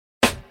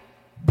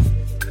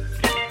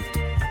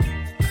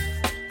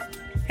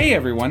Hey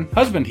everyone,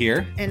 husband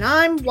here. And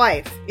I'm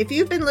wife. If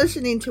you've been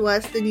listening to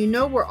us, then you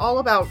know we're all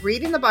about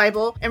reading the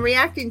Bible and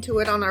reacting to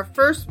it on our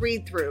first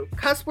read-through.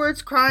 Cuss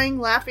words, crying,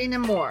 laughing,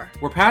 and more.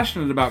 We're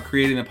passionate about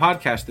creating a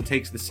podcast that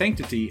takes the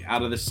sanctity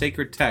out of the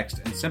sacred text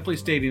and simply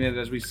stating it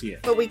as we see it.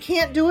 But we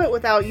can't do it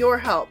without your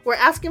help. We're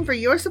asking for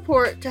your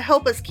support to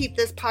help us keep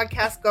this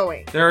podcast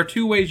going. There are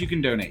two ways you can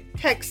donate.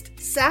 Text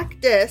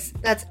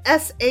SACDIS, that's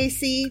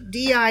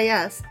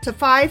SACDIS, to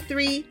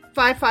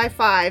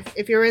 53555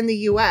 if you're in the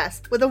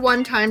U.S. with a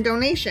one-time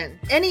donation.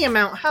 Any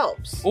amount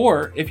helps.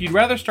 Or, if you'd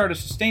rather start a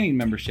sustaining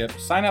membership,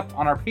 sign up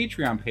on our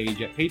Patreon page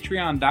at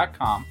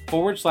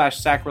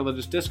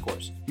patreon.com/sacrilegious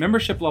discourse.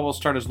 Membership levels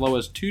start as low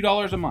as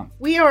 $2 a month.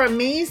 We are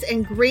amazed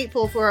and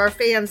grateful for our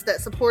fans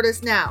that support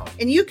us now,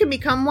 and you can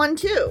become one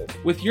too.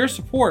 With your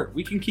support,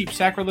 we can keep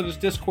Sacrilegious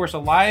Discourse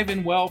alive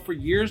and well for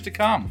years to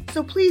come.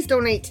 So please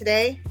donate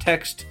today.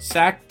 Text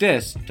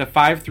SACDIS to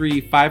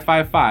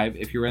 53555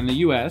 if you're in the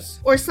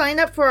U.S. Or sign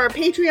up for our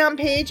Patreon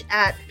page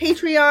at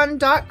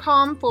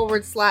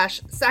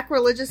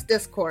patreon.com/sacrilegious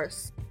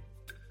discourse.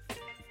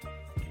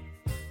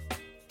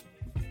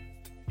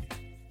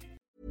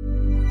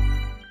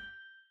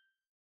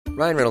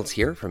 Ryan Reynolds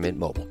here from Mint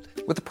Mobile.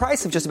 With the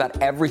price of just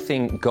about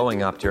everything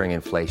going up during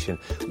inflation,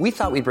 we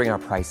thought we'd bring our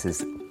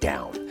prices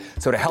down.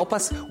 So to help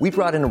us, we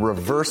brought in a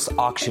reverse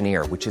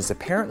auctioneer, which is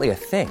apparently a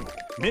thing.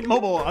 Mint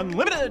Mobile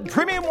Unlimited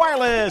Premium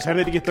Wireless. How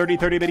to get 30,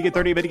 30, bit to get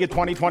 30, bit to get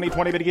 20, 20,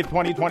 20, bit to get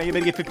 20, 20,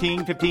 bit to get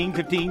 15, 15,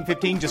 15,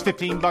 15, just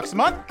 $15 a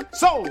month?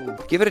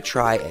 Sold! Give it a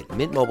try at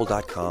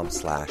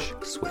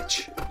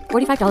mintmobile.com/switch.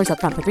 $45 up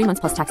front for 3 months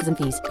plus taxes and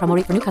fees. Promo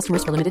rate for new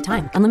customers for limited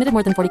time. Unlimited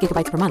more than 40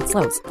 gigabytes per month.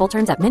 Slows full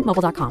terms at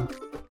mintmobile.com.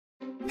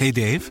 Hey,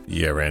 Dave.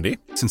 Yeah, Randy.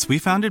 Since we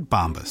founded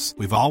Bombas,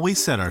 we've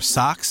always said our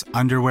socks,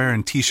 underwear,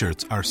 and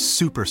T-shirts are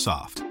super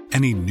soft.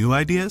 Any new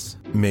ideas?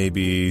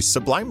 Maybe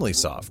sublimely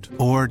soft.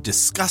 Or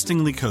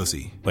disgustingly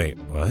cozy. Wait,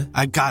 what?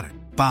 I got it.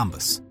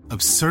 Bombas.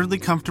 Absurdly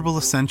comfortable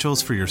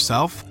essentials for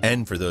yourself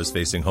and for those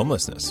facing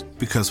homelessness.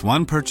 Because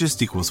one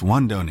purchased equals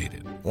one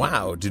donated.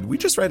 Wow, did we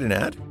just write an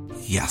ad?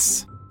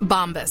 Yes.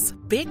 Bombas.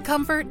 Big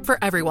comfort for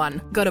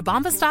everyone. Go to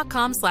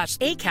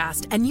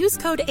bombas.com/ACAST and use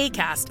code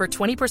ACAST for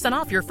 20%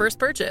 off your first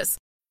purchase.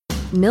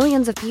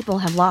 Millions of people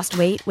have lost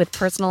weight with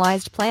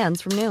personalized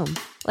plans from Noom.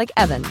 Like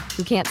Evan,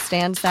 who can't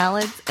stand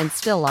salads and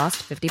still lost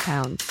 50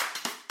 pounds.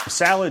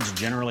 Salads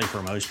generally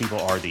for most people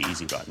are the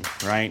easy button,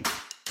 right?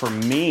 For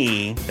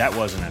me, that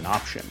wasn't an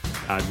option.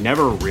 I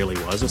never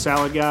really was a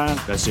salad guy.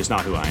 That's just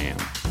not who I am.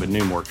 But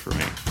Noom worked for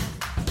me.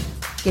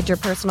 Get your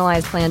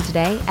personalized plan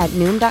today at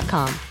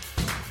Noom.com.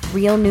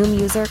 Real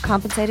Noom user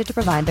compensated to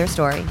provide their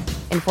story.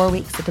 In 4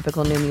 weeks, the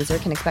typical Noom user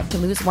can expect to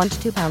lose 1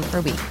 to 2 pounds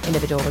per week.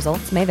 Individual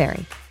results may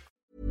vary.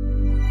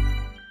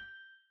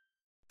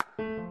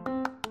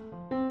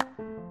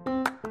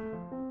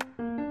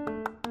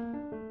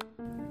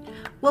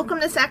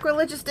 Welcome to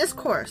Sacrilegious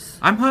Discourse.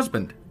 I'm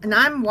husband. And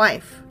I'm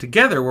wife.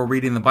 Together, we're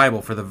reading the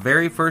Bible for the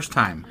very first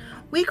time.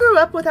 We grew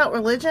up without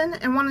religion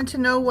and wanted to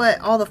know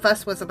what all the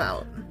fuss was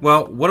about.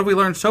 Well, what have we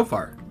learned so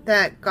far?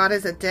 That God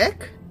is a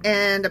dick,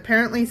 and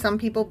apparently some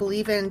people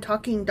believe in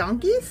talking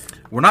donkeys?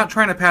 We're not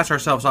trying to pass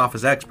ourselves off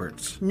as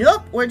experts.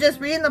 Nope, we're just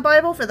reading the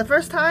Bible for the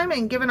first time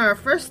and giving our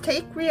first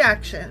take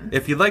reaction.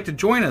 If you'd like to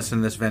join us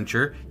in this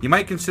venture, you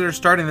might consider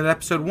starting at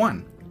episode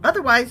 1.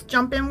 Otherwise,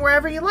 jump in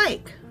wherever you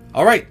like.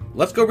 All right,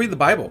 let's go read the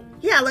Bible.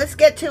 Yeah, let's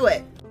get to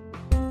it.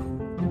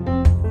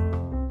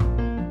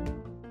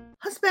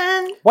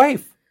 Husband.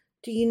 Wife.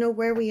 Do you know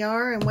where we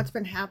are and what's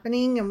been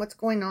happening and what's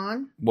going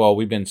on? Well,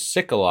 we've been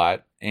sick a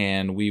lot,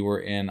 and we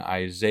were in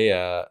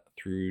Isaiah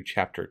through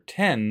chapter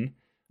 10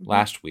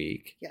 last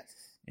week.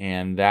 Yes.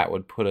 And that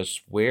would put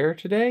us where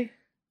today?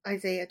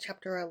 Isaiah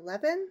chapter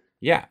 11?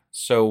 Yeah,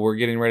 so we're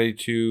getting ready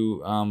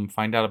to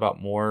find out about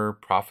more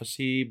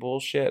prophecy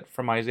bullshit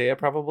from Isaiah,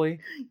 probably?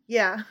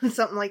 Yeah,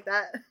 something like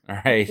that. All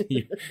right,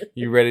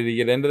 you ready to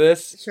get into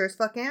this? Sure as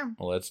fuck am.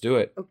 Well, let's do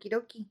it. Okie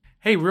dokie.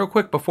 Hey, real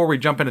quick before we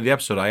jump into the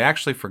episode, I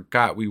actually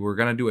forgot we were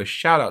going to do a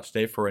shout out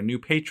today for a new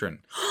patron.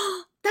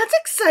 That's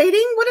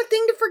exciting. What a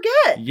thing to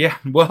forget. Yeah,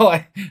 well,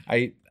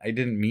 I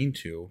didn't mean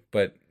to,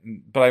 but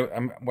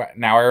I'm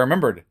now I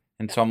remembered.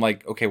 And so I'm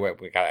like, okay, wait,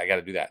 I got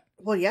to do that.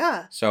 Well,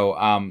 yeah. So,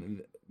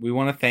 we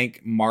want to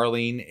thank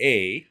Marlene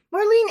A.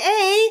 Marlene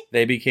A.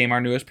 They became our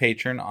newest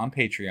patron on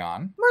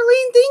Patreon.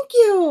 Marlene, thank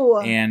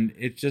you. And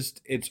it's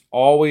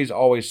always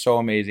so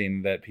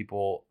amazing that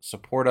people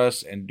support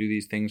us and do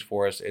these things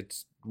for us.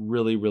 It's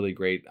really, really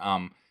great.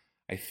 I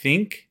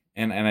think,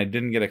 and I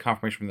didn't get a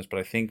confirmation from this, but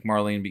I think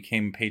Marlene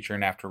became a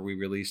patron after we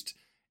released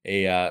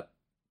a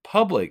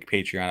public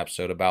Patreon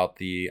episode about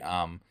the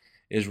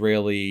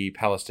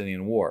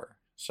Israeli-Palestinian war.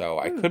 So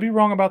I could be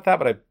wrong about that,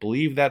 but I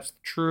believe that's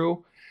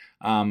true.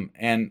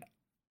 And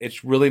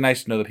it's really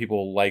nice to know that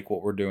people like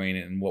what we're doing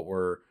and what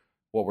we're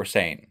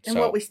saying. And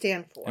what we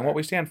stand for. And what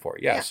we stand for.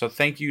 Yeah. So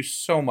thank you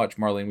so much,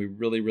 Marlene. We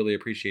really, really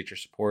appreciate your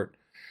support.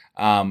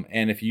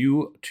 And if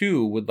you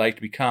too would like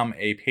to become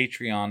a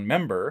Patreon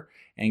member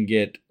and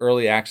get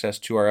early access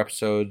to our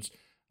episodes,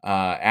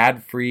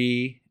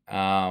 ad-free,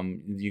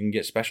 You can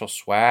get special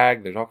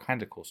swag. There's all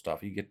kinds of cool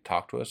stuff. You get to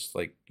talk to us,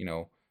 like,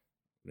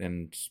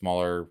 in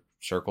smaller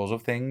circles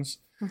of things.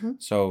 Mm-hmm.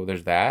 So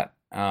there's that.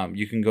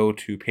 You can go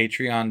to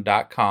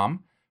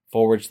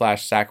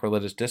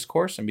patreon.com/sacrilegious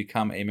discourse and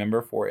become a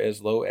member for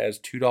as low as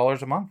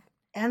 $2 a month.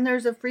 And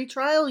there's a free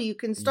trial you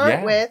can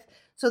start with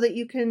so that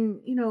you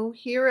can,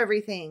 hear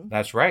everything.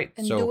 That's right.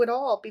 And do it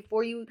all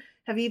before you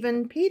have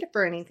even paid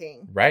for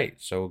anything. Right.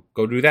 So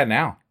go do that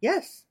now.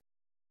 Yes.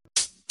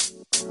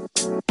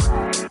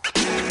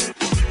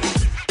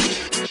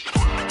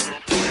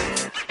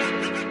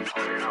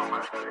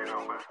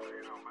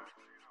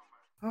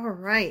 All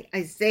right,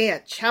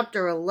 Isaiah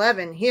chapter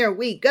 11. Here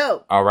we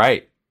go. All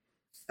right.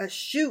 A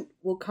shoot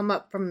will come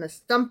up from the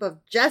stump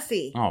of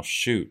Jesse. Oh,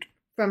 shoot.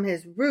 From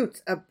his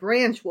roots, a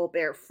branch will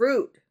bear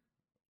fruit.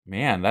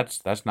 Man,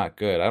 that's not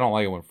good. I don't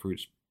like it when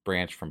fruits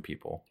branch from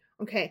people.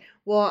 Okay,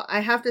 well,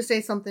 I have to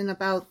say something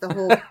about the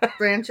whole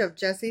branch of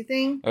Jesse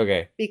thing.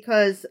 Okay.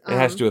 Because it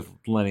has to do with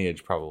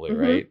lineage, probably,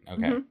 right?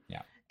 Okay,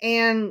 yeah.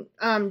 And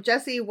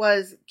Jesse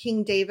was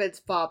King David's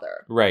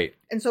father. Right.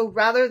 And so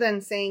rather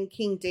than saying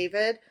King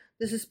David,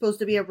 this is supposed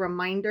to be a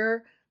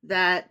reminder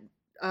that,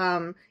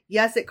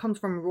 yes, it comes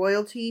from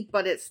royalty,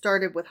 but it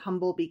started with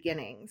humble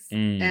beginnings.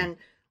 And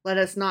let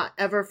us not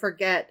ever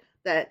forget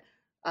that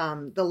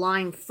the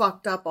line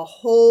fucked up a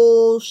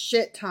whole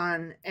shit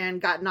ton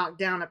and got knocked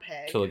down a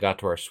peg. Till it got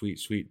to our sweet,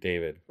 sweet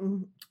David.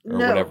 Or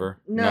no, whatever.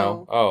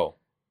 No. Oh.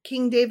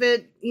 King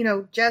David,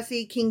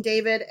 Jesse, King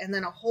David, and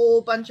then a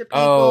whole bunch of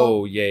people.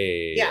 Oh,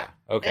 yeah.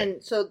 Okay.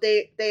 And so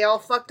they all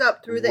fucked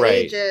up through the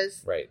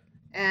ages. Right.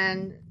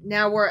 And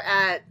now we're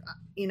at,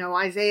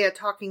 Isaiah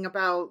talking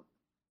about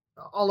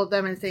all of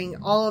them and saying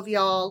all of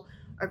y'all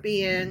are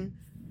being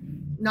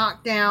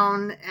knocked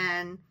down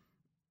and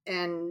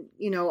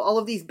all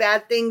of these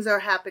bad things are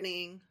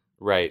happening.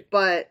 Right.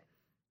 But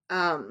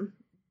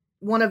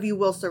one of you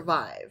will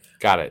survive.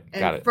 Got it.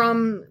 And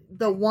from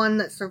the one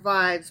that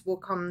survives will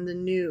come the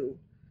new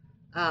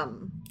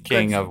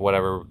king of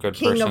whatever good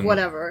king person. Of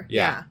whatever.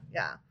 Yeah.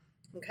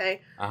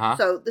 Okay. Uh-huh.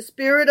 So the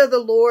Spirit of the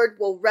Lord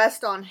will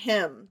rest on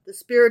him, the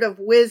Spirit of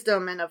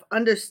wisdom and of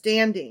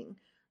understanding,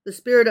 the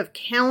Spirit of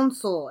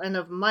counsel and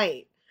of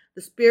might,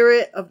 the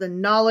Spirit of the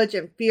knowledge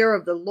and fear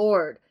of the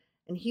Lord,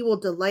 and he will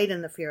delight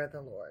in the fear of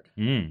the Lord.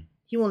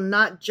 He will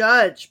not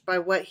judge by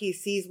what he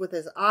sees with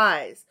his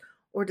eyes,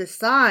 or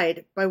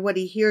decide by what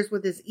he hears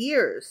with his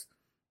ears,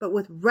 but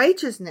with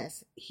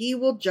righteousness he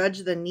will judge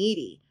the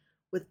needy.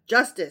 With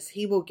justice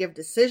he will give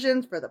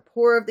decisions for the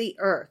poor of the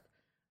earth.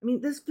 I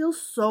mean, this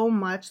feels so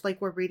much like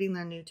we're reading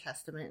the New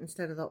Testament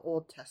instead of the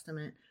Old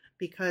Testament,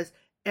 because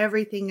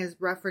everything is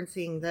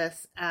referencing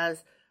this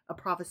as a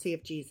prophecy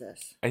of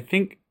Jesus. I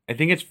think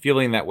it's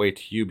feeling that way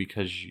to you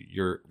because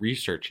you're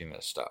researching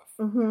this stuff.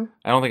 Mm-hmm.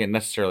 I don't think it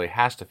necessarily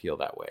has to feel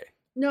that way.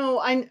 No,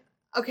 I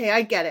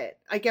get it.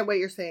 I get what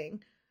you're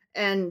saying.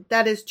 And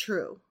that is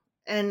true.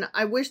 And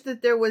I wish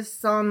that there was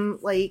some,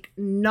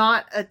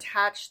 not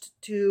attached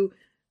to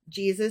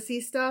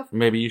Jesus-y stuff.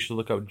 Maybe you should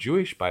look up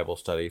Jewish Bible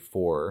study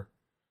for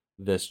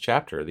these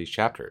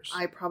chapters.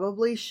 I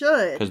probably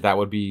should. Because that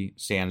would be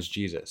sans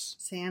Jesus.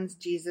 Sans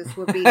Jesus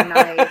would be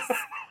nice.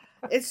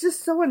 It's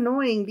just so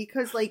annoying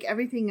because,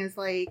 everything is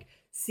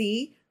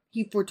see,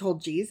 he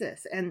foretold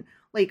Jesus. And,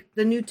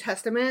 the New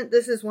Testament,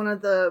 this is one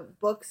of the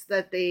books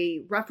that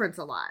they reference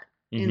a lot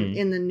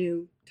in the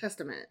New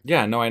Testament.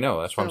 Yeah, no, I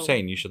know. That's what I'm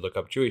saying. You should look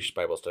up Jewish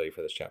Bible study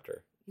for this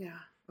chapter. Yeah.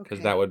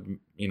 Because that would,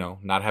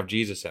 not have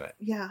Jesus in it.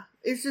 Yeah.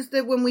 It's just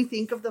that when we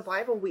think of the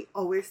Bible, we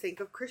always think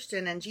of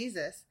Christian and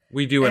Jesus.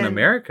 We do in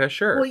America,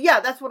 sure. Well, yeah,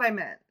 that's what I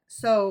meant.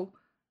 So,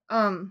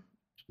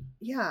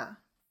 yeah,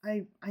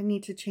 I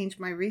need to change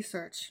my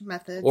research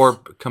methods. Or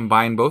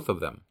combine both of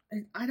them.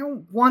 I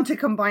don't want to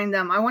combine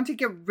them. I want to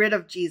get rid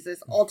of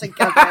Jesus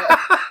altogether.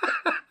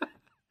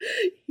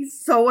 He's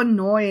so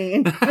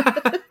annoying.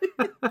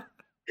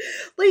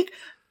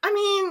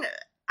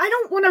 I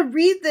don't want to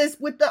read this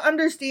with the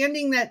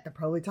understanding that they're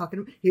probably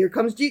talking, here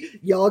comes Jesus.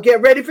 Y'all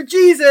get ready for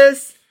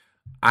Jesus.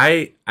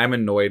 I'm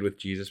annoyed with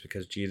Jesus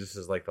because Jesus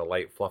is like the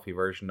light, fluffy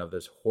version of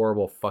this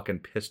horrible, fucking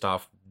pissed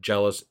off,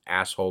 jealous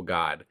asshole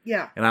God.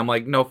 Yeah. And I'm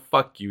like, no,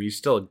 fuck you. He's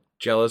still a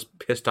jealous,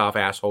 pissed off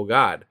asshole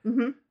God.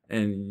 Mm-hmm.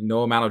 And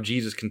no amount of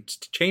Jesus can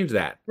change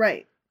that.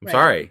 Right. I'm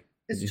sorry.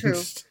 It's true.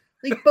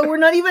 But we're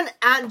not even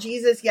at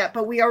Jesus yet,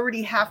 but we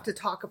already have to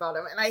talk about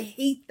him. And I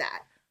hate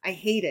that. I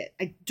hate it.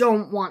 I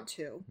don't want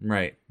to.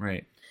 Right.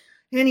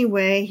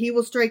 Anyway, he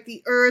will strike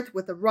the earth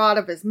with the rod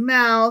of his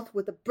mouth.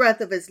 With the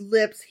breath of his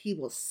lips, he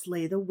will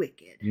slay the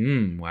wicked.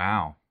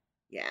 Wow.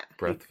 Yeah.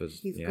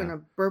 He's going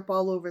to burp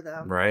all over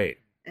them. Right.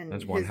 And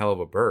that's one hell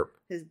of a burp.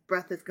 His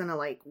breath is going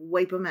to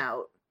wipe him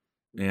out.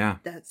 Yeah.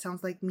 That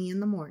sounds like me in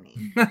the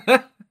morning.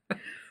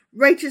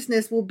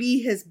 Righteousness will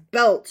be his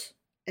belt,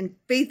 and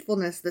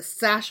faithfulness the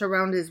sash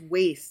around his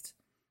waist.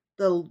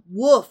 The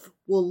wolf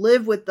will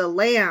live with the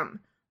lamb.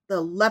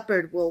 The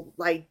leopard will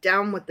lie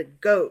down with the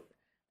goat.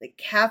 The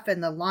calf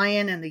and the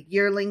lion and the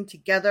yearling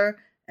together,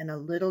 and a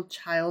little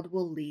child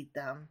will lead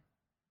them.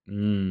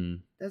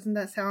 Doesn't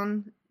that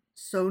sound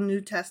so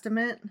New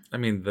Testament. I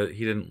mean,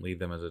 he didn't lead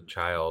them as a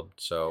child,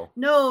 so.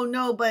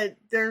 No, but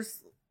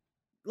there's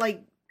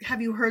like,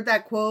 have you heard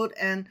that quote?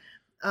 And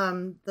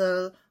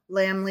the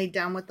lamb laid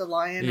down with the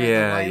lion, or the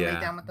lion laid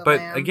down with the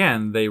lamb. But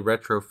again, they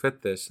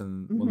retrofit this,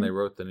 and when they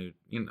wrote the new,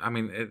 I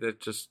mean, it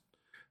just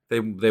they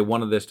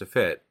wanted this to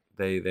fit.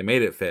 They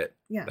made it fit.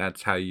 Yeah,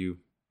 that's how you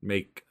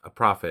make a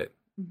profit.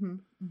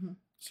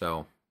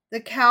 So the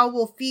cow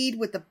will feed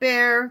with the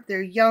bear;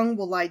 their young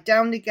will lie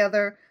down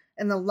together,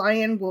 and the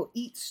lion will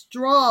eat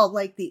straw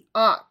like the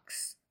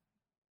ox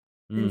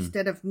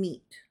instead of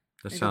meat.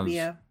 That sounds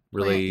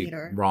really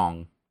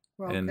wrong.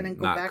 We're all and going to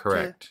go not back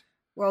correct.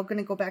 We're all going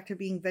to go back to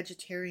being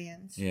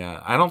vegetarians.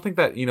 Yeah, I don't think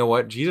that, you know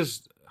what,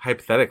 Jesus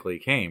hypothetically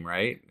came,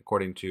 right?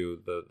 According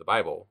to the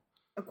Bible.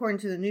 According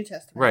to the New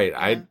Testament. Right. Yeah.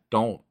 I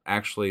don't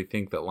actually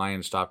think that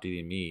lions stopped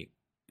eating meat.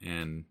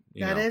 And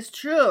that is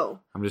true.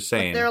 I'm just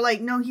saying. But they're like,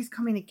 no, he's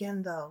coming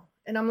again, though.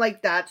 And I'm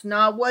like, that's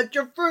not what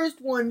your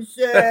first one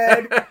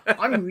said.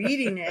 I'm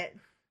reading it.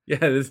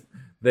 Yeah,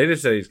 they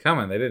just said he's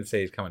coming. They didn't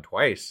say he's coming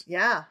twice.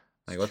 Yeah.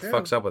 Like, what the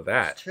fuck's up with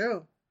that? It's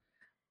true.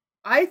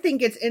 I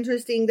think it's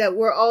interesting that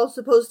we're all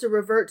supposed to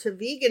revert to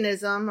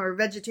veganism or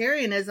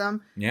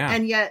vegetarianism. Yeah.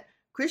 And yet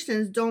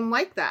Christians don't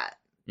like that.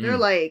 They're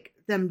like,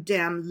 them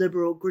damn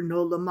liberal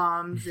granola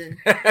moms and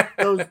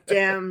those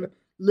damn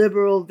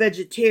liberal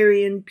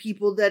vegetarian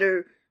people that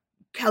are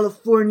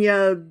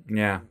California,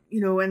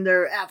 and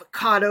their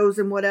avocados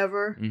and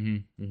whatever.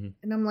 And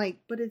I'm like,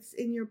 but it's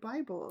in your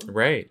Bible.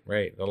 Right.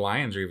 The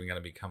lions are even going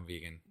to become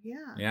vegan.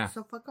 Yeah.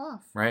 So fuck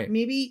off. Right.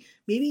 Maybe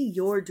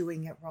you're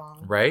doing it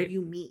wrong. Right.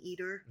 You meat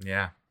eater.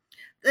 Yeah.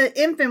 The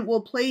infant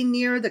will play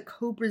near the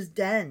cobra's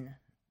den.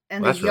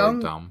 And that's the young,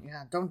 really dumb.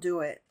 Yeah, don't do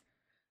it.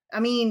 I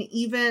mean,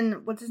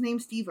 even, what's his name?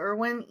 Steve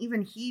Irwin?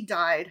 Even he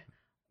died.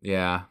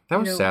 Yeah.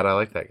 That was sad. I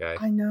like that guy.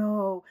 I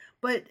know.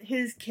 But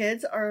his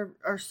kids are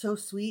so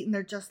sweet and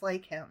they're just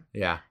like him.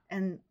 Yeah.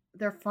 And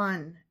they're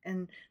fun.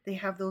 And they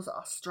have those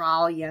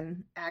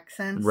Australian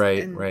accents.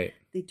 Right, and right.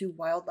 They do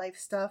wildlife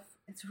stuff.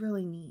 It's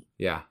really neat.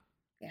 Yeah.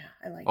 Yeah,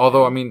 I like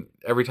Although, that. I mean,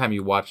 every time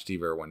you watch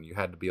Steve Irwin, you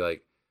had to be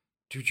like,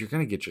 dude, you're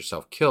going to get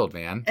yourself killed,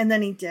 man. And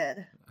then he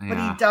did. But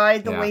Yeah, he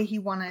died the way he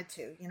wanted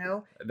to,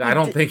 I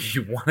don't think he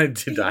wanted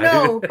to die.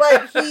 No,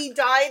 but he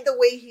died the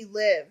way he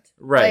lived.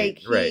 Right,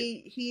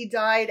 He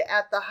died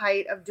at the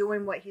height of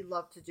doing what he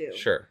loved to do.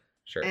 Sure.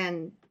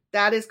 And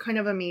that is kind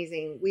of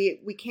amazing.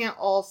 We can't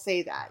all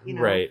say that,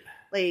 Right.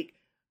 Like,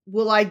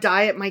 will I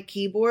die at my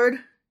keyboard?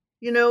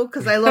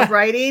 Because I love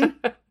writing?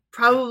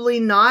 Probably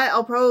not.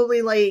 I'll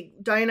probably,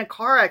 die in a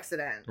car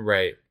accident.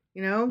 Right.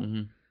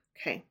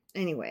 Okay.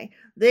 Anyway,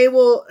 they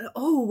will.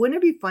 Oh, wouldn't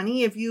it be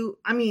funny if you?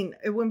 I mean,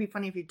 it wouldn't be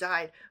funny if you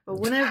died, but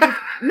wouldn't it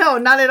be? No,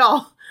 not at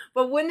all.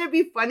 But wouldn't it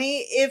be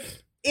funny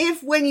if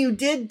when you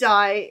did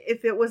die,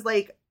 if it was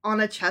like on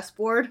a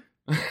chessboard?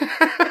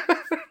 That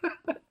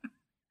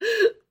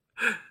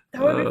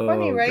would be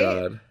funny, right?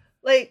 God.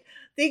 Like,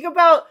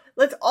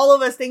 let's all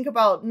of us think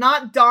about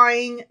not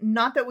dying,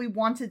 not that we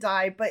want to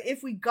die, but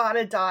if we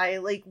gotta die,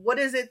 like, what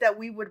is it that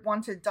we would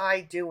want to die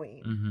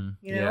doing?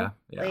 Yeah.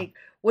 Like,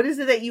 what is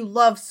it that you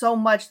love so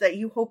much that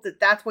you hope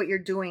that that's what you're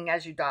doing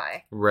as you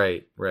die?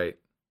 Right.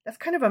 That's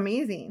kind of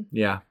amazing.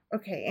 Yeah.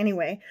 Okay,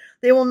 anyway,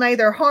 they will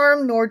neither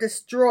harm nor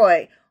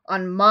destroy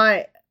on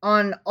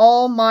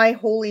all my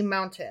holy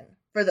mountain,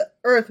 for the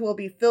earth will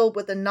be filled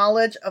with the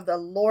knowledge of the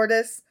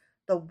Lordess,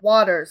 the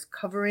waters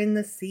covering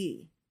the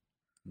sea.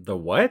 The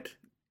what?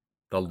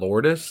 The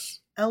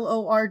Lordess?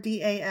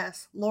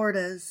 Lordas.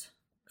 Lordas.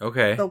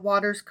 Okay. The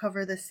waters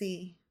cover the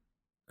sea.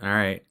 All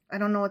right. I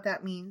don't know what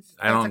that means.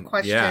 That's a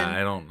question. Yeah,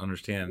 I don't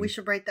understand. We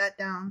should write that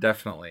down.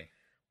 Definitely.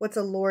 What's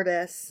a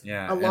lordess?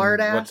 Yeah. A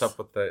lardass? What's up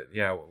with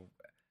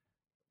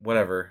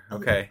whatever.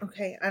 Okay.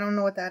 Okay, I don't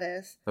know what that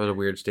is. That was a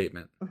weird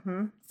statement.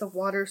 The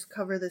waters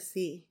cover the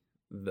sea.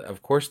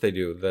 Of course they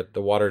do.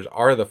 The waters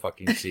are the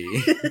fucking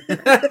sea.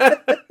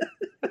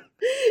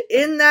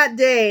 In that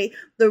day,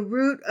 the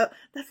root of...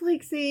 That's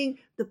like saying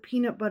the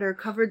peanut butter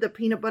covered the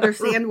peanut butter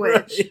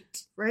sandwich.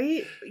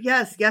 Right?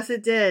 Yes,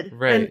 it did.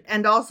 Right.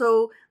 And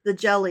also the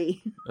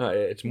jelly.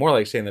 It's more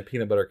like saying the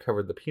peanut butter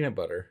covered the peanut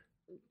butter.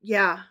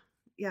 Yeah.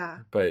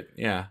 But,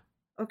 yeah.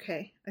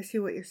 Okay, I see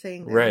what you're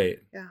saying there. Right.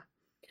 Yeah.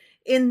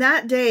 In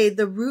that day,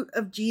 the root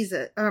of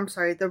Jesse,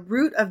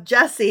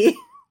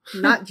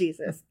 not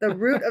Jesus, the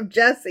root of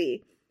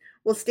Jesse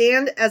will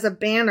stand as a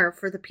banner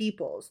for the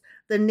peoples.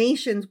 The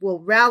nations will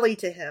rally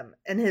to him,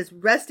 and his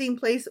resting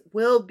place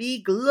will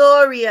be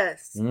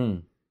glorious.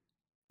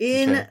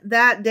 In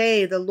that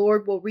day, the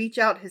Lord will reach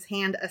out his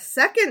hand a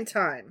second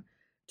time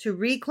to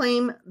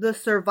reclaim the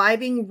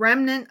surviving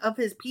remnant of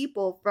his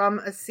people from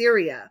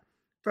Assyria,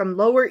 from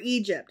Lower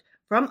Egypt,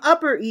 from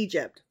Upper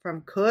Egypt,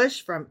 from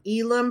Cush, from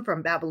Elam,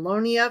 from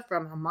Babylonia,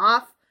 from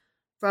Hamath,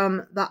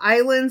 from the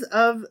islands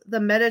of the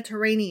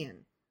Mediterranean.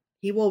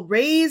 He will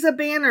raise a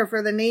banner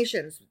for the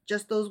nations,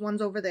 just those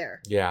ones over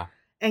there. Yeah.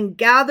 And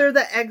gather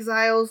the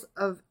exiles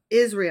of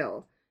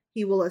Israel.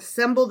 He will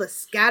assemble the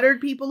scattered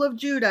people of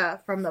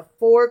Judah from the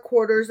four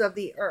quarters of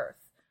the earth.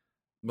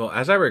 Well,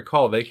 as I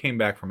recall, they came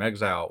back from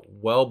exile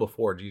well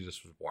before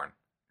Jesus was born.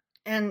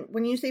 And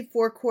when you say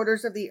 4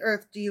 quarters of the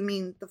earth, do you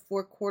mean the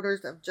 4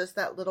 quarters of just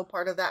that little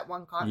part of that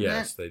one continent?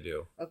 Yes, they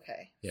do.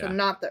 Okay. Yeah. So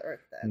not the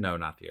earth then. No,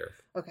 not the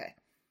earth. Okay.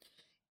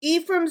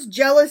 Ephraim's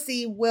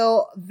jealousy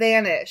will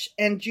vanish,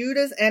 and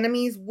Judah's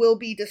enemies will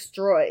be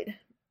destroyed.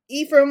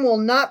 Ephraim will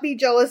not be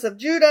jealous of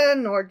Judah,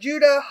 nor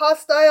Judah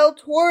hostile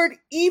toward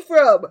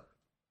Ephraim.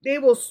 They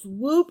will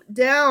swoop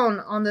down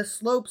on the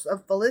slopes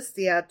of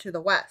Philistia to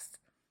the west.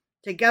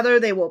 Together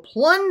they will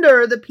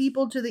plunder the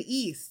people to the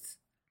east.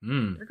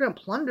 They're going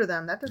to plunder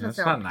them. That doesn't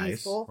sound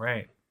peaceful. Nice.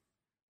 Right.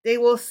 They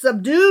will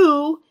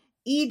subdue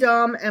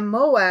Edom and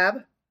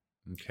Moab,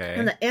 Okay.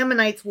 and the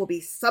Ammonites will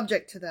be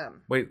subject to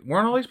them. Wait,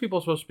 weren't all these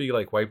people supposed to be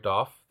like wiped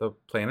off the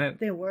planet?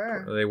 They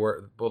were. They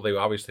were. Well, they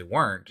obviously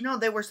weren't. No,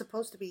 they were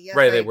supposed to be. Yes,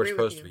 right. I They were agree with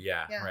supposed you. to be.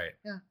 Yeah. Right.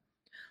 Yeah.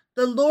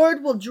 The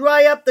Lord will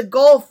dry up the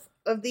gulf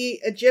of the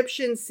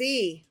Egyptian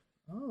sea.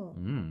 Oh,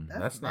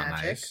 that's not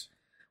magic. nice.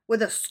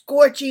 With a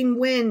scorching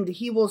wind,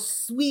 he will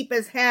sweep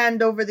his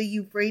hand over the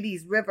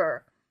Euphrates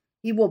River.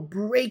 He will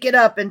break it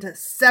up into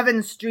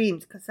 7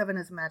 streams, because 7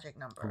 is a magic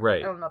number.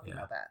 Right. I don't know if you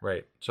know that.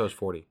 Right. So it's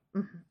 40.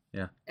 Mm-hmm.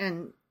 Yeah.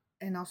 And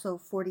also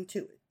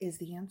 42 is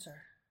the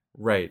answer.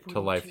 Right. 42. To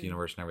life, the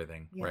universe, and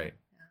everything. Yeah, Right.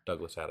 yeah.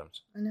 Douglas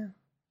Adams. I know.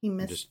 He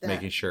missed just that.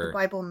 making sure. The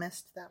Bible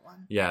missed that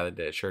one. Yeah, it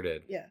did. Sure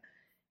did. Yeah.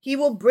 He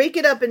will break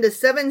it up into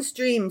 7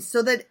 streams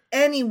so that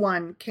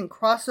anyone can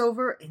cross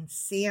over in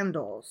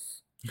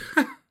sandals.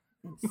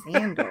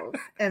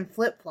 And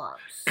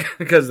flip-flops.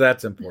 Because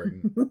that's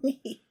important.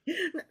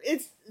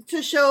 It's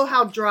to show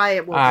how dry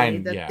it will be,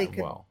 that yeah, they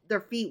could,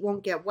 their feet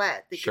won't get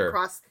wet. They can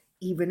cross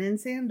even in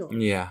sandals.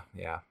 Yeah.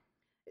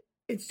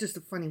 It's just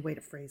a funny way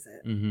to phrase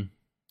it. Mm-hmm.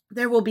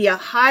 There will be a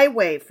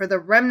highway for the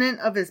remnant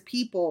of his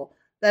people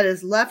that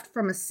is left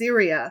from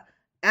Assyria,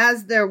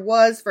 as there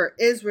was for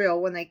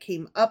Israel when they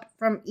came up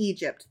from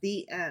Egypt.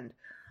 The end.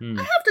 I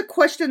have to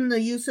question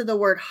the use of the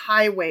word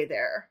highway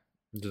there.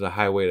 Is it a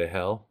highway to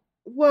hell?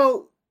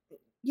 Well,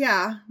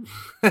 yeah,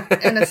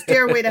 and a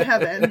stairway to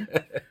heaven.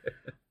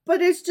 But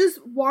it's just,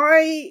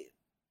 why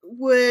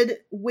would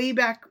way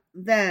back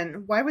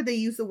then, why would they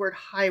use the word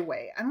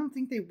highway? I don't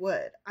think they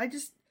would. I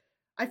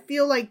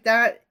feel like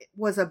that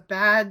was a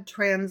bad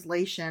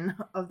translation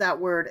of that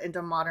word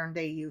into modern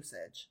day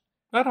usage.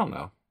 I don't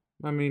know.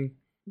 I mean,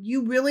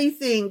 you really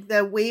think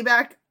that way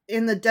back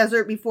in the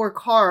desert before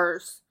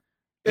cars,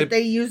 that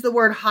they use the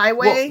word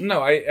highway? Well,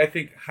 no, I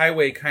think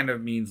highway kind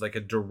of means like a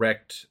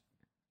direct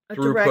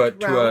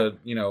throughput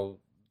route to a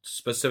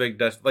specific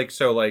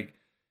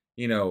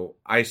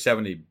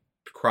I-70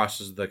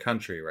 crosses the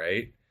country,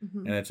 right?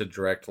 Mm-hmm. And it's a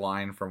direct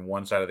line from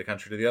one side of the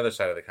country to the other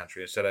side of the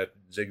country instead of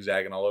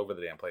zigzagging all over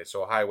the damn place.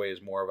 So a highway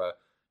is more of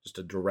just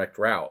a direct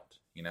route,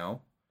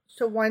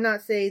 So why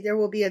not say there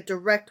will be a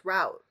direct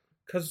route?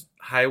 Because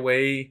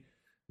highway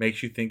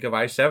makes you think of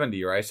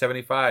I-70 or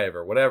I-75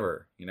 or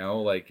whatever,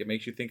 it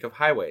makes you think of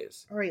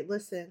highways. All right,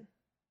 listen.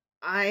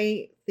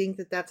 I think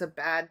that that's a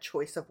bad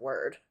choice of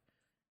word.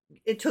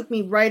 It took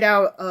me right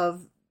out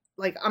of,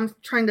 I'm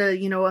trying to,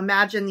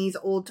 imagine these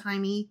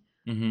old-timey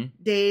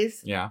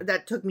days. Yeah.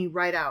 That took me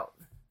right out.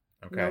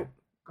 Okay. Nope,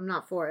 I'm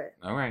not for it.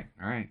 All right.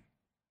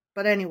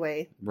 But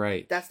anyway.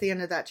 Right. That's the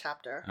end of that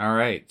chapter. All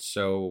right.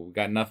 So we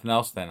got nothing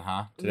else then,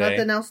 huh? Today?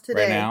 Nothing else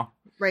today. Right now?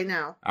 Right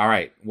now. All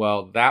right.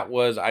 Well, that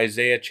was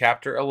Isaiah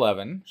chapter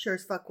 11. Sure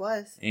as fuck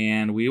was.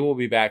 And we will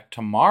be back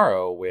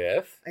tomorrow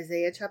with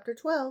Isaiah chapter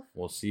 12.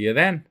 We'll see you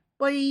then.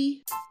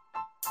 Bye.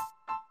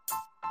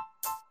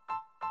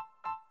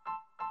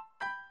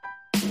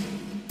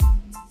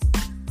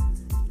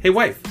 Hey,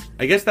 wife,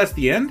 I guess that's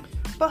the end?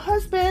 But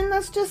husband,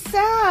 that's just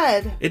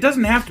sad. It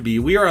doesn't have to be.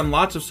 We are on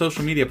lots of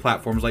social media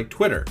platforms like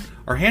Twitter.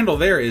 Our handle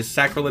there is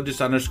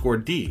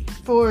sacrilegious_D.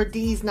 For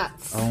D's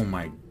nuts. Oh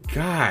my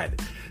God.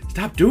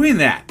 Stop doing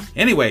that.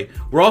 Anyway,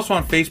 we're also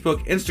on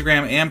Facebook,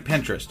 Instagram, and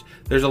Pinterest.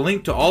 There's a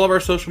link to all of our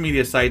social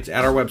media sites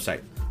at our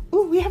website.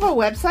 Ooh, we have a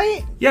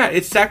website? Yeah,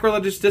 it's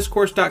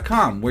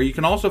sacrilegiousdiscourse.com, where you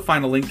can also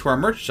find a link to our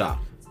merch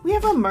shop. We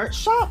have a merch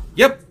shop?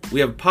 Yep, we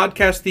have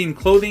podcast-themed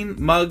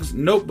clothing, mugs,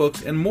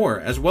 notebooks, and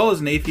more, as well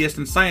as an atheist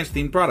and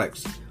science-themed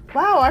products.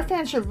 Wow, our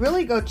fans should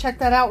really go check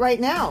that out right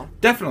now.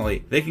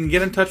 Definitely. They can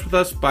get in touch with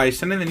us by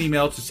sending an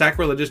email to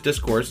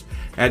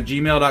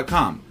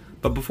sacrilegiousdiscourse@gmail.com.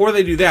 But before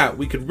they do that,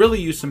 we could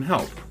really use some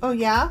help. Oh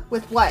yeah?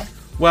 With what?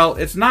 Well,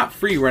 it's not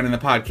free running the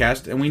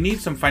podcast, and we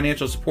need some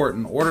financial support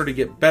in order to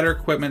get better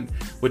equipment,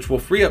 which will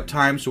free up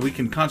time so we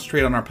can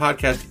concentrate on our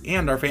podcast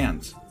and our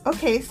fans.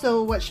 Okay,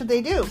 so what should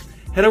they do?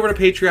 Head over to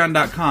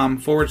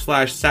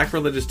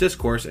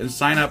patreon.com/sacrilegiousdiscourse and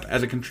sign up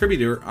as a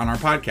contributor on our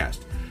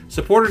podcast.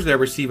 Supporters there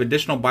receive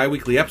additional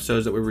bi-weekly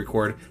episodes that we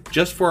record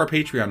just for our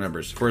Patreon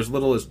members for as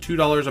little as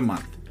 $2 a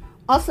month.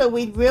 Also,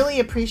 we'd really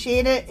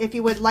appreciate it if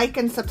you would like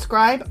and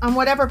subscribe on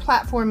whatever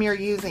platform you're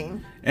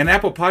using. And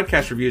Apple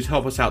Podcast reviews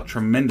help us out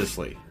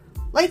tremendously.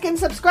 Like and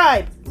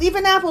subscribe. Leave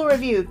an Apple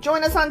review.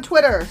 Join us on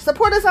Twitter.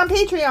 Support us on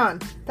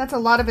Patreon. That's a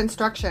lot of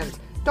instructions.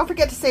 Don't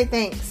forget to say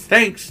thanks.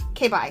 Thanks.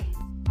 Okay, bye.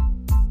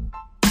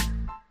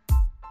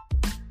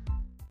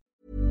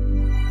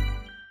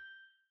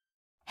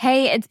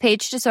 Hey, it's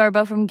Paige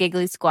DeSorbo from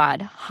Giggly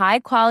Squad. High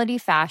quality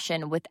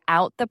fashion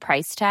without the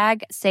price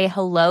tag. Say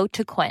hello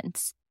to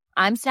Quince.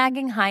 I'm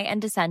snagging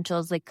high-end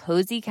essentials like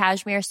cozy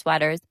cashmere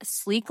sweaters,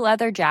 sleek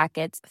leather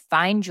jackets,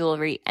 fine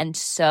jewelry, and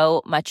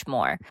so much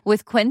more.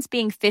 With Quince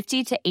being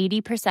 50 to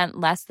 80%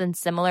 less than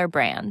similar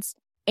brands.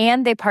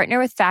 And they partner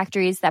with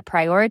factories that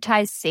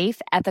prioritize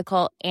safe,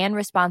 ethical, and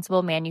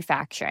responsible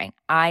manufacturing.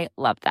 I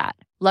love that.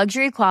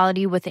 Luxury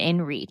quality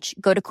within reach.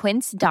 Go to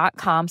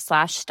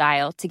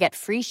quince.com/style to get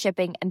free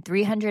shipping and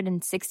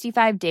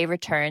 365-day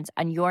returns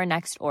on your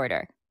next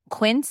order.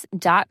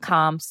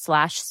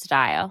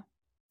 Quince.com/style.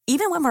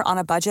 Even when we're on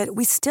a budget,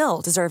 we still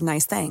deserve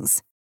nice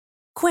things.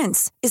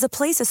 Quince is a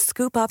place to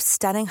scoop up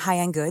stunning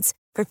high-end goods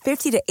for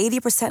 50 to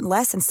 80%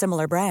 less than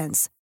similar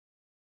brands.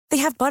 They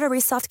have buttery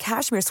soft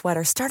cashmere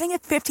sweaters starting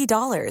at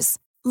 $50,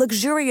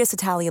 luxurious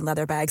Italian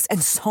leather bags,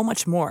 and so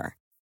much more.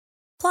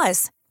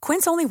 Plus,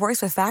 Quince only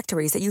works with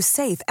factories that use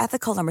safe,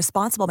 ethical, and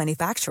responsible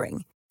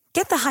manufacturing.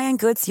 Get the high-end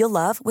goods you'll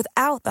love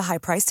without the high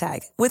price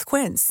tag with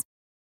Quince.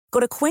 Go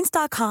to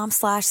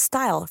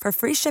quince.com/style for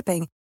free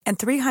shipping and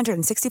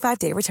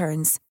 365-day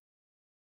returns.